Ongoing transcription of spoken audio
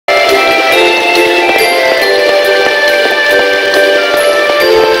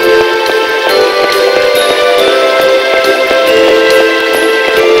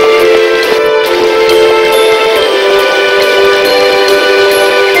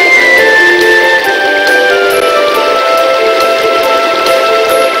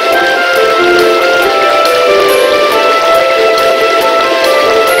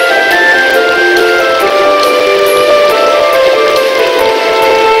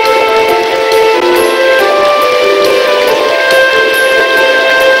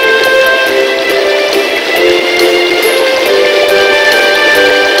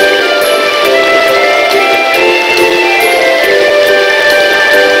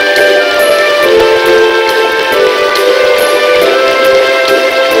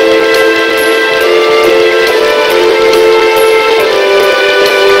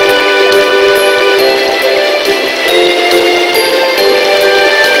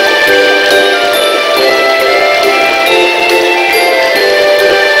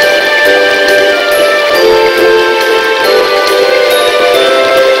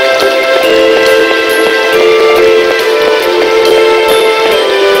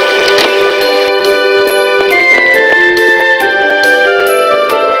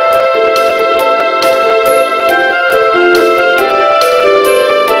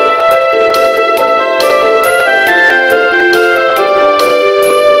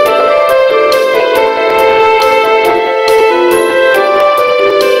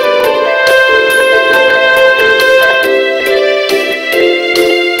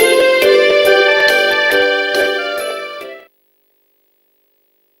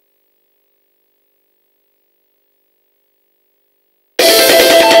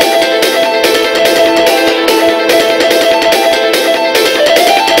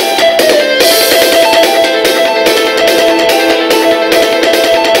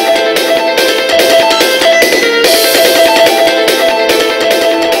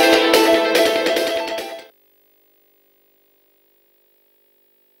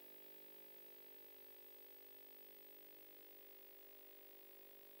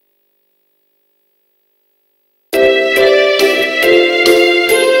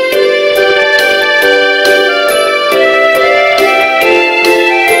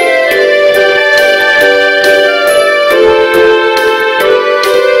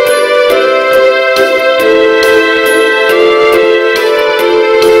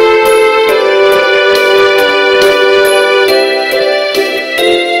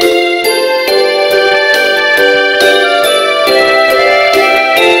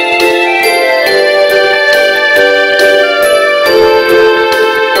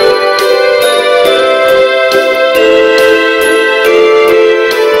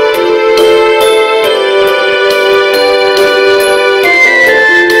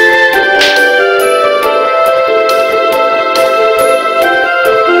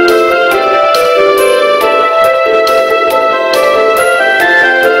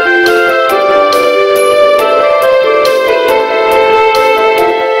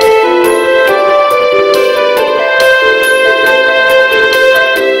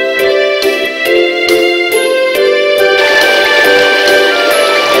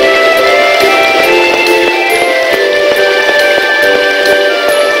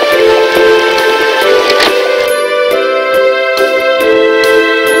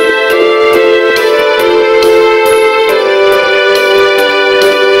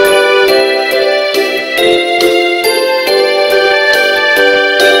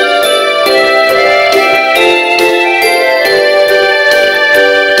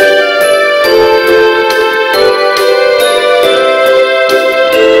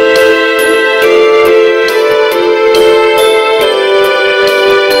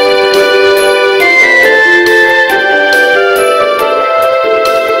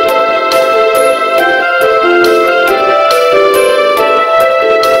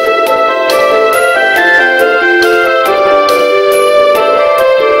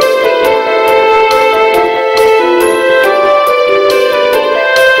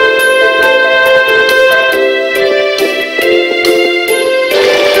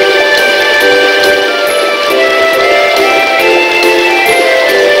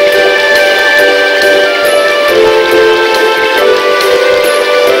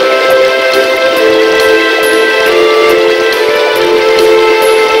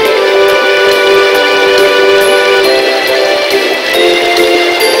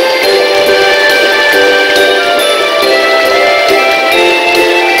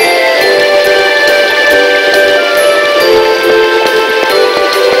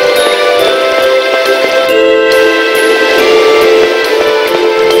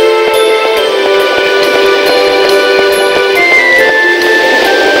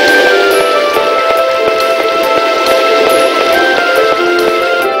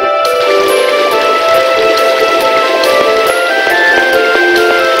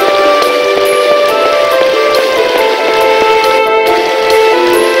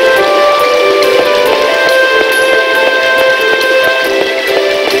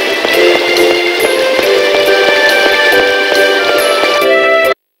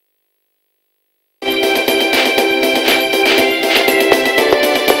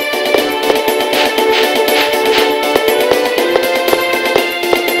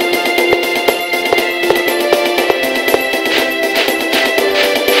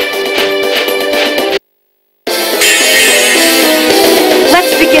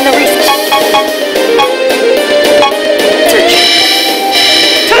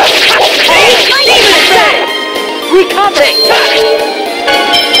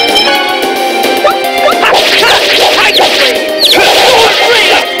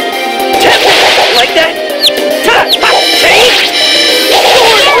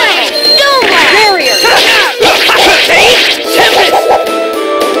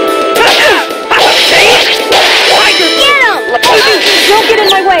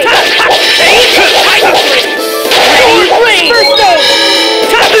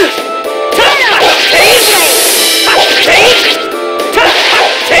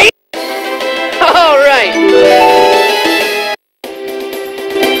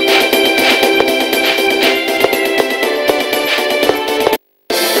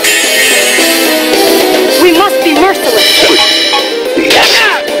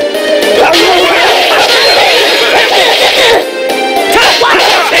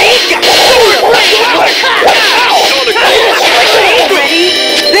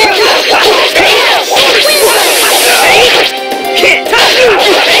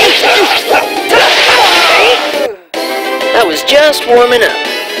just warming up.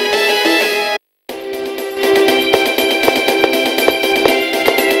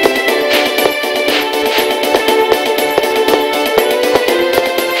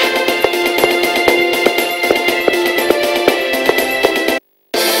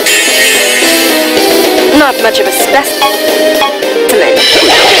 Not much of a specimen.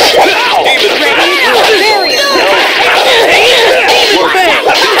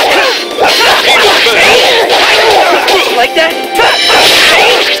 Like that?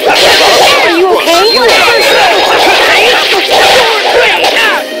 Are you okay?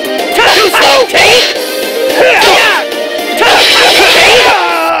 Too slow!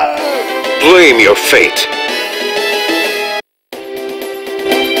 Blame your fate.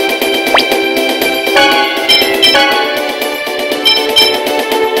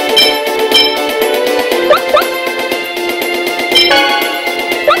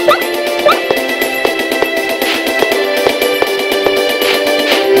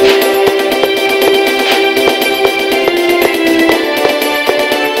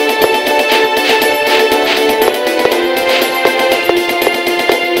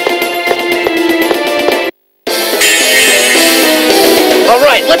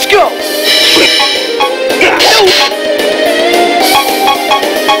 Let's go!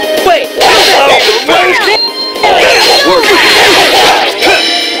 Wait!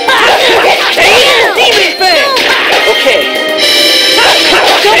 Demon Fang! Okay. Don't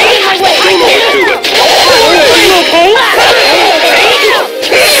get in my way! Don't overdo it. Are you okay?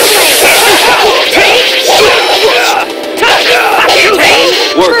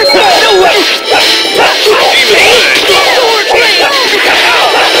 Work. No way!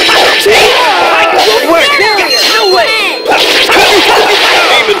 No way!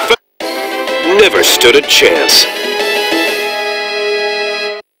 Never stood a chance.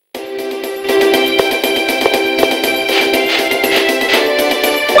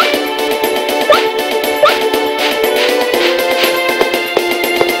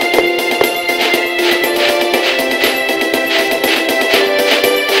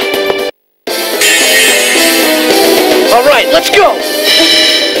 All right, let's go!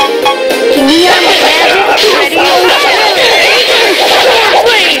 Can you hear my magic? Ready?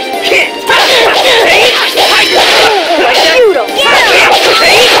 Shoot him!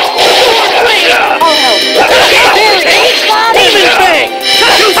 I'll help. Demon Fang!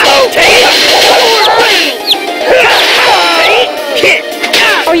 Too slow!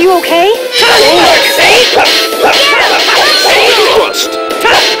 Are you okay? Trust.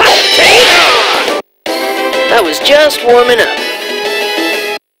 That was just warming up.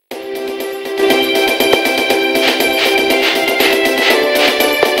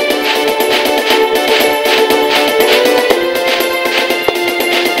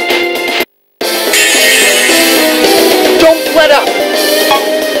 Don't let up!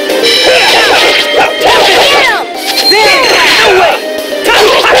 No way!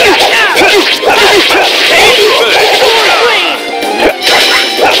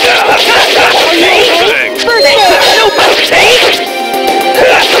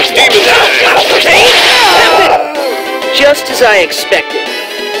 Just as I expected.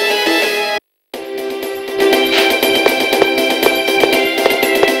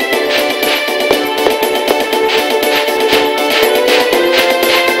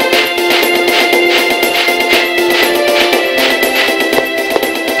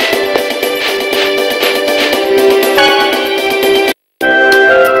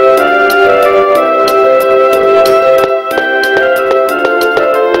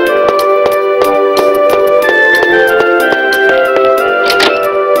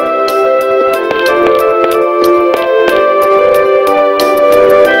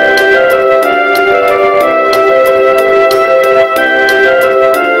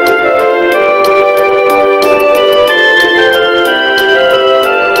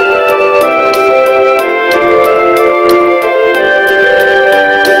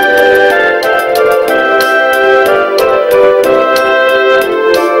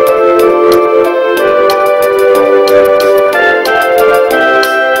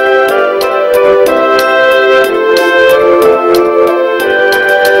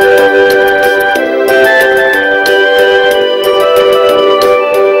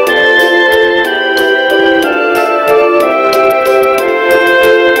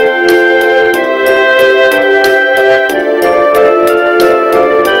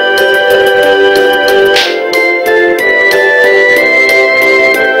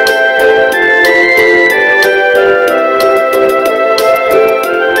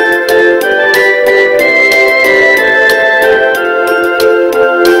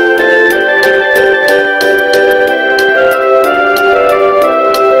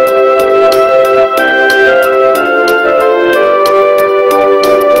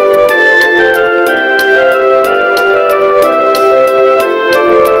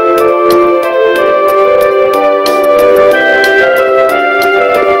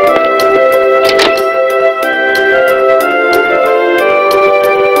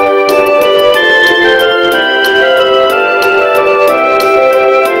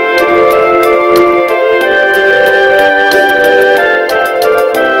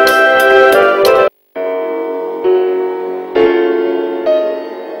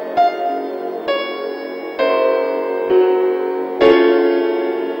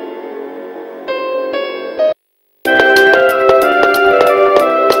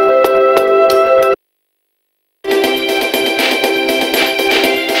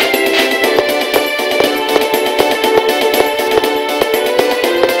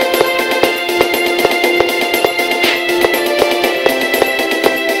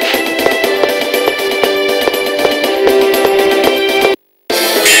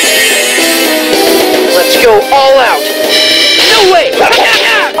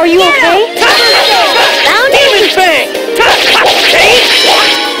 Are you okay? Found Demon it! Fang!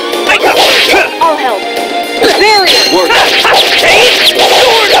 I'll help. Barrier! Work.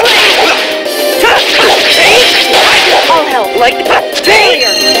 I'll help. Like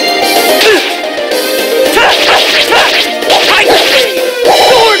Barrier!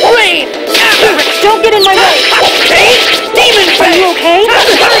 Sword Rain! Don't get in my way! Demon Are Fang! you okay?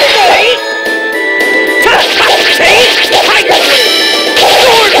 Sword Rain!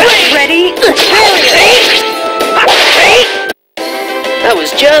 Ready? Barrier! I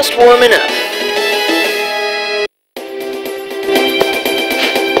was just warming up.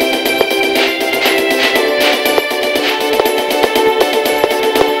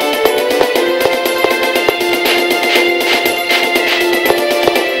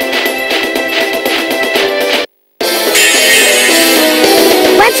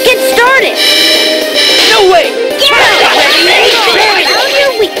 Let's get started! No way! Get out! Ready? Found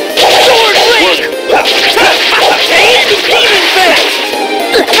your weak. Sword Rain! Demon Fang!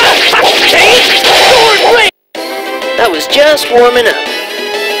 Sword Rain! I was just warming up.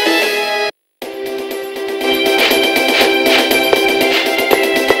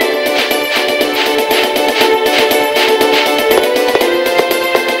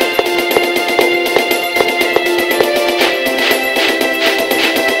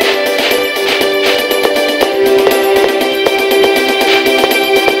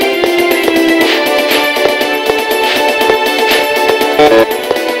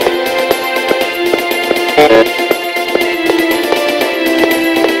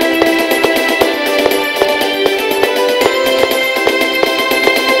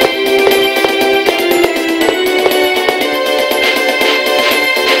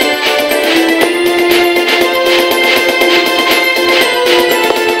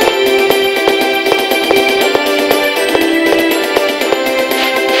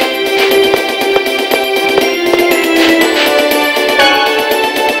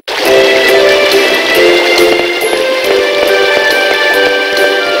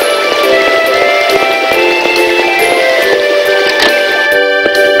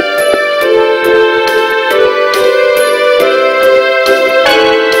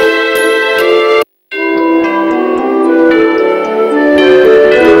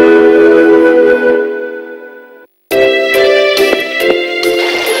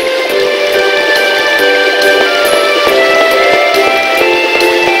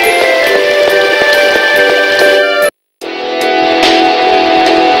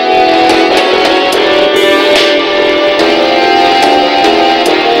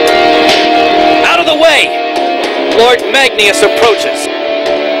 Lord Magnius approaches.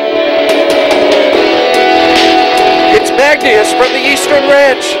 It's Magnius from the Eastern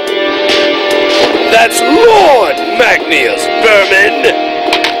Ranch. That's Lord Magnius, vermin!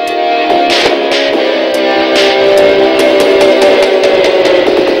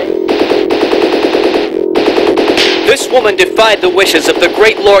 This woman defied the wishes of the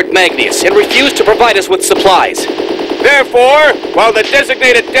great Lord Magnius and refused to provide us with supplies. Therefore, while the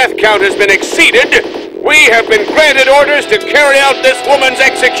designated death count has been exceeded, we have been granted orders to carry out this woman's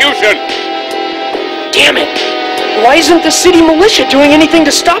execution. Damn it! Why isn't the city militia doing anything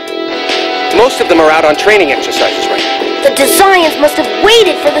to stop? Most of them are out on training exercises right now. The desians must have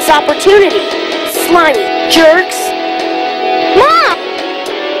waited for this opportunity. Slimy jerks. Mom!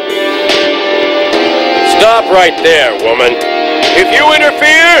 Stop right there, woman. If you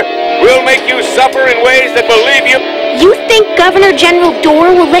interfere, we'll make you suffer in ways that will leave you... You think Governor General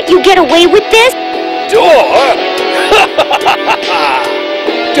Dorr will let you get away with this? Door?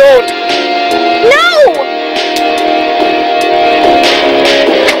 Don't! No!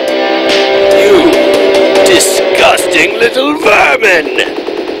 You disgusting little vermin!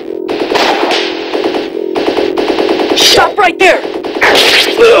 Stop right there!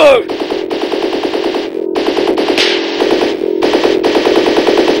 Ugh.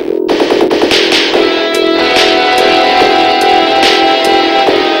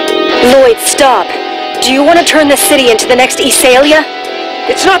 Lloyd, stop. Do you want to turn the city into the next Esalia?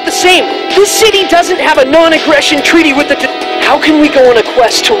 It's not the same. This city doesn't have a non-aggression treaty with the... How can we go on a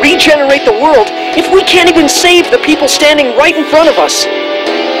quest to regenerate the world if we can't even save the people standing right in front of us?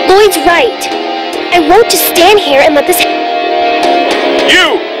 Lloyd's right. I won't just stand here and let this...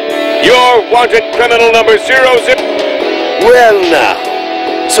 You're wanted criminal number 00... Well now,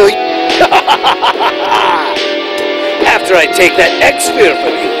 so after I take that X-Sphere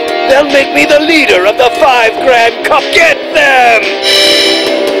from you, they'll make me the leader of the 5 Grand Cup. Get them!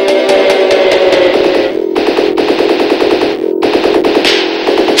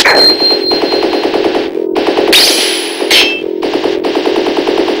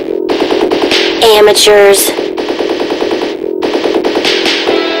 Amateurs.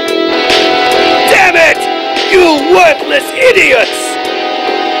 Damn it! You worthless idiots!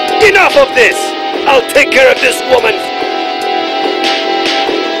 Enough of this! I'll take care of this woman!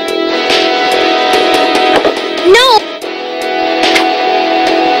 No!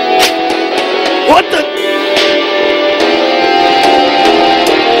 What the?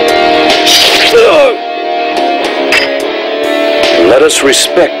 Let us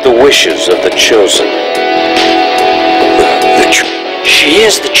respect the wishes of the Chosen. She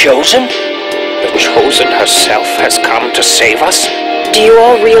is the Chosen? The Chosen herself has come to save us? Do you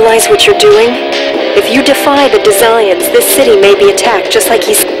all realize what you're doing? If you defy the desians, this city may be attacked just like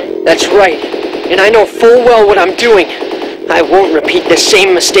he's... That's right. And I know full well what I'm doing. I won't repeat the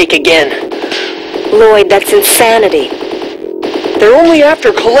same mistake again. Lloyd, that's insanity. They're only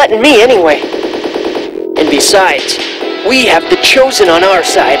after Colette and me anyway. And besides, we have the Chosen on our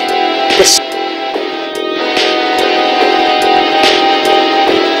side.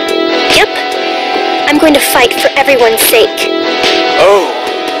 Yep. I'm going to fight for everyone's sake. Oh,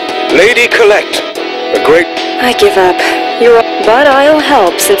 Lady Colette, a great... I give up. But I'll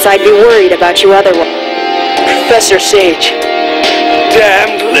help since I'd be worried about you otherwise. Professor Sage.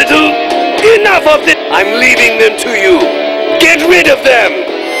 Damned little... Enough of this! I'm leaving them to you! Get rid of them!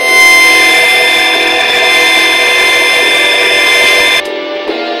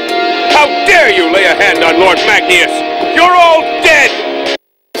 How dare you lay a hand on Lord Magnius? You're all dead!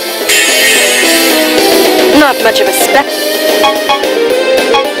 Not much of a spec...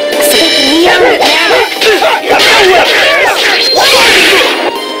 Are you okay?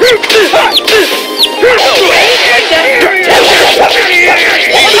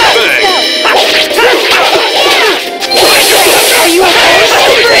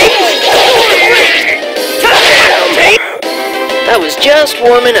 I was just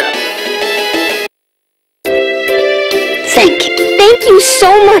warming up. Thank you. Thank you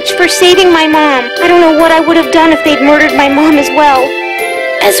so much for saving my mom. I don't know what I would have done if they'd murdered my mom as well.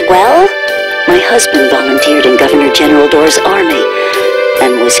 As well? My husband volunteered in Governor General Dorr's army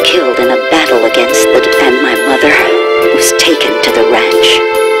and was killed in a battle against and my mother was taken to the ranch.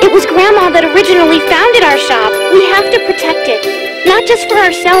 It was Grandma that originally founded our shop. We have to protect it. Not just for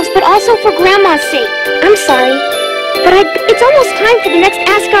ourselves, but also for Grandma's sake. I'm sorry, but it's almost time for the next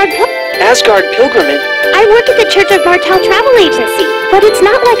Asgard Pilgrimage? I work at the Church of Martel Travel Agency, but it's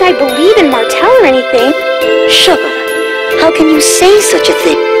not like I believe in Martel or anything. Sugar, how can you say such a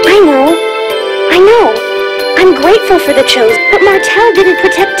thing? I know. I'm grateful for the Chosen, but Martel didn't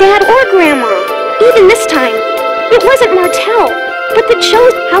protect Dad or Grandma. Even this time, it wasn't Martel, but the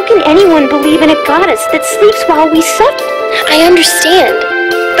Chosen. How can anyone believe in a goddess that sleeps while we suffer? I understand,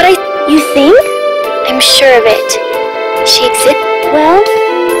 but You think? I'm sure of it. She exists. Well,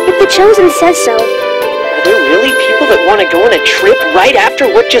 if the Chosen says so. Are there really people that want to go on a trip right after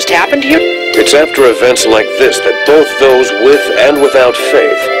what just happened here? It's after events like this that both those with and without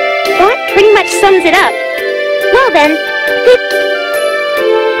faith... That pretty much sums it up. Well then,